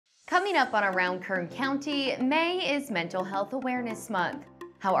Coming up on Around Kern County, May is Mental Health Awareness Month.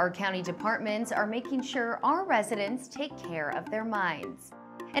 How our county departments are making sure our residents take care of their minds.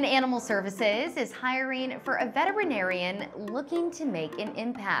 And Animal Services is hiring for a veterinarian looking to make an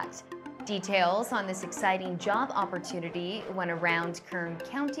impact. Details on this exciting job opportunity when Around Kern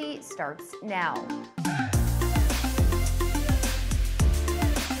County starts now.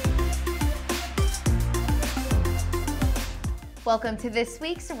 Welcome to this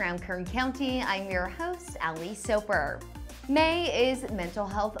week's Around Kern County. I'm your host, Ali Soper. May is Mental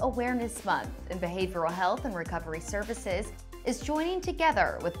Health Awareness Month, and Behavioral Health and Recovery Services is joining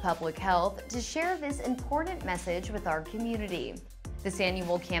together with Public Health to share this important message with our community. This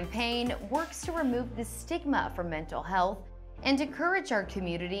annual campaign works to remove the stigma from mental health and encourage our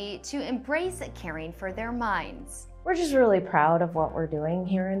community to embrace caring for their minds. We're just really proud of what we're doing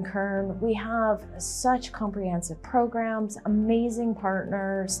here in Kern. We have such comprehensive programs, amazing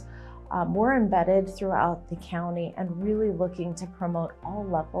partners. We're embedded throughout the county and really looking to promote all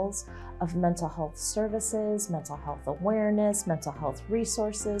levels of mental health services, mental health awareness, mental health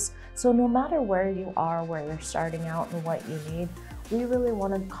resources. So no matter where you are, where you're starting out and what you need, we really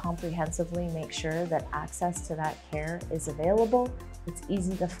want to comprehensively make sure that access to that care is available, it's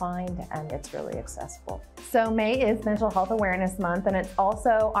easy to find, and it's really accessible. So May is Mental Health Awareness Month, and it's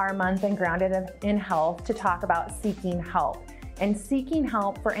also our month in Grounded in Health to talk about seeking help. And seeking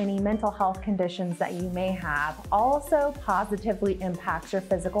help for any mental health conditions that you may have also positively impacts your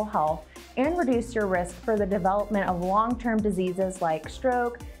physical health and reduce your risk for the development of long-term diseases like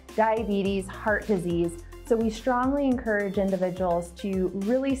stroke, diabetes, heart disease. So we strongly encourage individuals to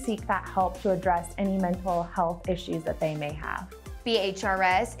really seek that help to address any mental health issues that they may have.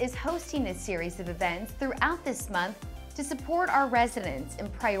 BHRS is hosting a series of events throughout this month to support our residents in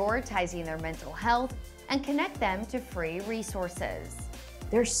prioritizing their mental health and connect them to free resources.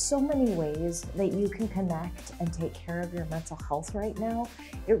 There's so many ways that you can connect and take care of your mental health right now.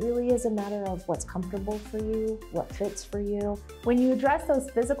 It really is a matter of what's comfortable for you, what fits for you. When you address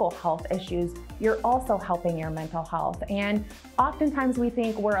those physical health issues, you're also helping your mental health. And oftentimes we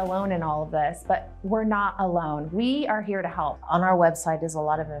think we're alone in all of this, but we're not alone. We are here to help. On our website is a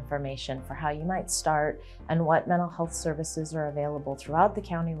lot of information for how you might start and what mental health services are available throughout the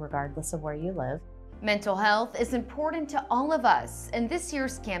county, regardless of where you live. Mental health is important to all of us, and this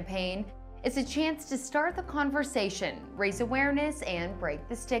year's campaign is a chance to start the conversation, raise awareness, and break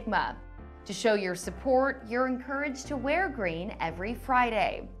the stigma. To show your support, you're encouraged to wear green every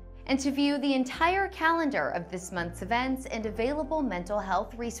Friday. And to view the entire calendar of this month's events and available mental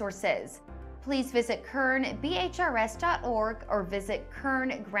health resources, please visit kernbhrs.org or visit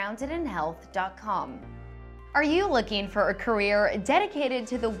kerngroundedinhealth.com. Are you looking for a career dedicated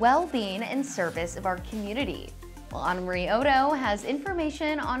to the well-being and service of our community? Well, Anna Marie Odo has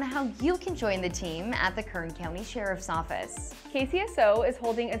information on how you can join the team at the Kern County Sheriff's Office. KCSO is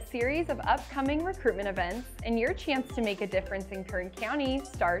holding a series of upcoming recruitment events, and your chance to make a difference in Kern County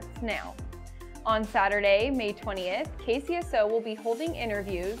starts now. On Saturday, May 20th, KCSO will be holding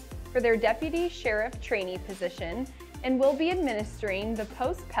interviews for their Deputy Sheriff Trainee position and will be administering the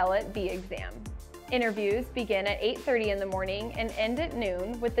post-pellet B exam. Interviews begin at 8:30 in the morning and end at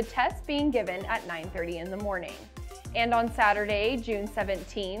noon, with the test being given at 9:30 in the morning. And on Saturday, June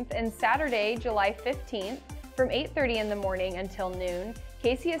 17th and Saturday, July 15th, from 8:30 in the morning until noon,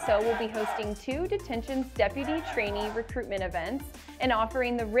 KCSO will be hosting 2 Detentions Deputy Trainee recruitment events and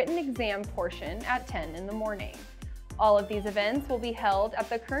offering the written exam portion at 10 in the morning. All of these events will be held at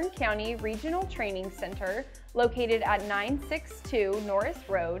the Kern County Regional Training Center, located at 962 Norris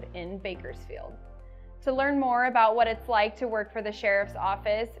Road in Bakersfield. To learn more about what it's like to work for the Sheriff's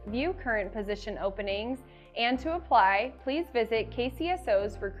Office, view current position openings, and to apply, please visit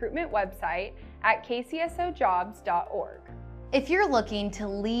KCSO's recruitment website at kcsojobs.org. If you're looking to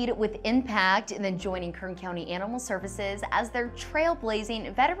lead with impact, then joining Kern County Animal Services as their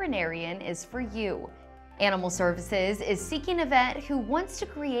trailblazing veterinarian is for you. Animal Services is seeking a vet who wants to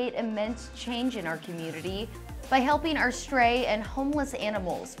create immense change in our community by helping our stray and homeless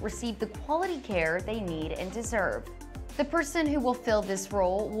animals receive the quality care they need and deserve. The person who will fill this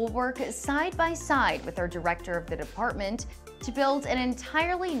role will work side by side with our director of the department to build an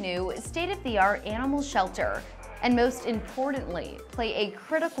entirely new state-of-the-art animal shelter, and most importantly, play a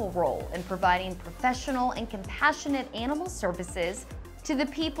critical role in providing professional and compassionate animal services to the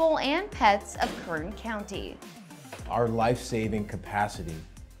people and pets of Kern County. Our life-saving capacity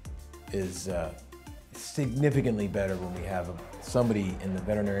is significantly better when we have somebody in the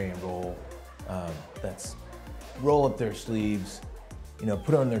veterinarian role that's roll up their sleeves,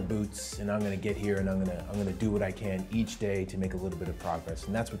 put on their boots, and I'm going to get here, and I'm going to do what I can each day to make a little bit of progress.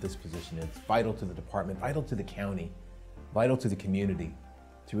 And that's what this position is. Vital to the department, vital to the county, vital to the community,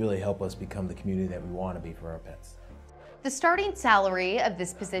 to really help us become the community that we want to be for our pets. The starting salary of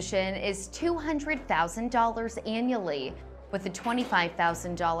this position is $200,000 annually, with a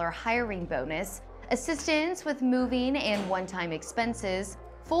 $25,000 hiring bonus, assistance with moving and one-time expenses,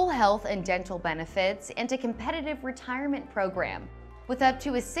 full health and dental benefits, and a competitive retirement program, with up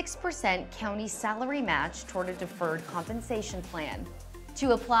to a 6% county salary match toward a deferred compensation plan.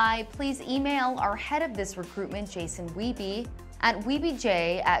 To apply, please email our head of this recruitment, Jason Wiebe, at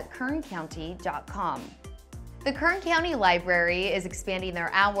wiebej@kerncounty.com. The Kern County Library is expanding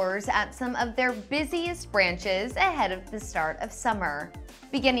their hours at some of their busiest branches ahead of the start of summer.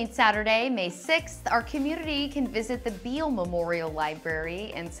 Beginning Saturday, May 6th, our community can visit the Beale Memorial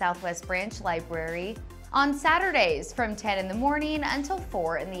Library and Southwest Branch Library on Saturdays from 10 in the morning until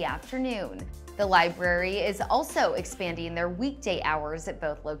 4 in the afternoon. The library is also expanding their weekday hours at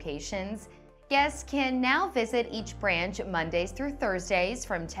both locations. Guests can now visit each branch Mondays through Thursdays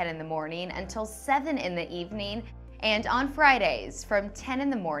from 10 in the morning until 7 in the evening, and on Fridays from 10 in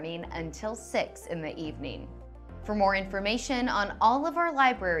the morning until 6 in the evening. For more information on all of our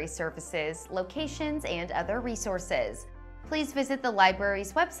library services, locations, and other resources, please visit the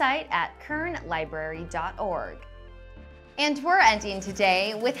library's website at kernlibrary.org. And we're ending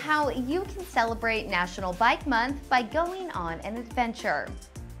today with how you can celebrate National Bike Month by going on an adventure.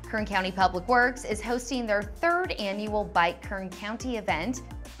 Kern County Public Works is hosting their 3rd annual Bike Kern County event,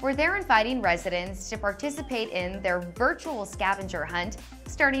 where they're inviting residents to participate in their virtual scavenger hunt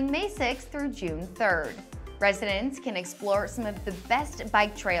starting May 6th through June 3rd. Residents can explore some of the best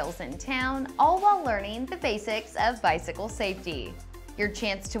bike trails in town, all while learning the basics of bicycle safety. Your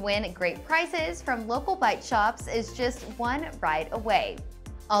chance to win great prizes from local bike shops is just one ride away.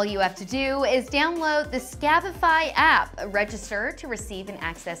 All you have to do is download the Scavify app, register to receive an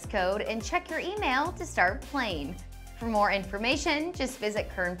access code, and check your email to start playing. For more information, just visit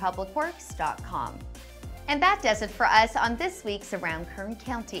kernpublicworks.com. And that does it for us on this week's Around Kern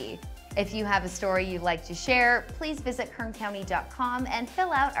County. If you have a story you'd like to share, please visit kerncounty.com and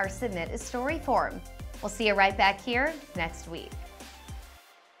fill out our Submit a Story form. We'll see you right back here next week.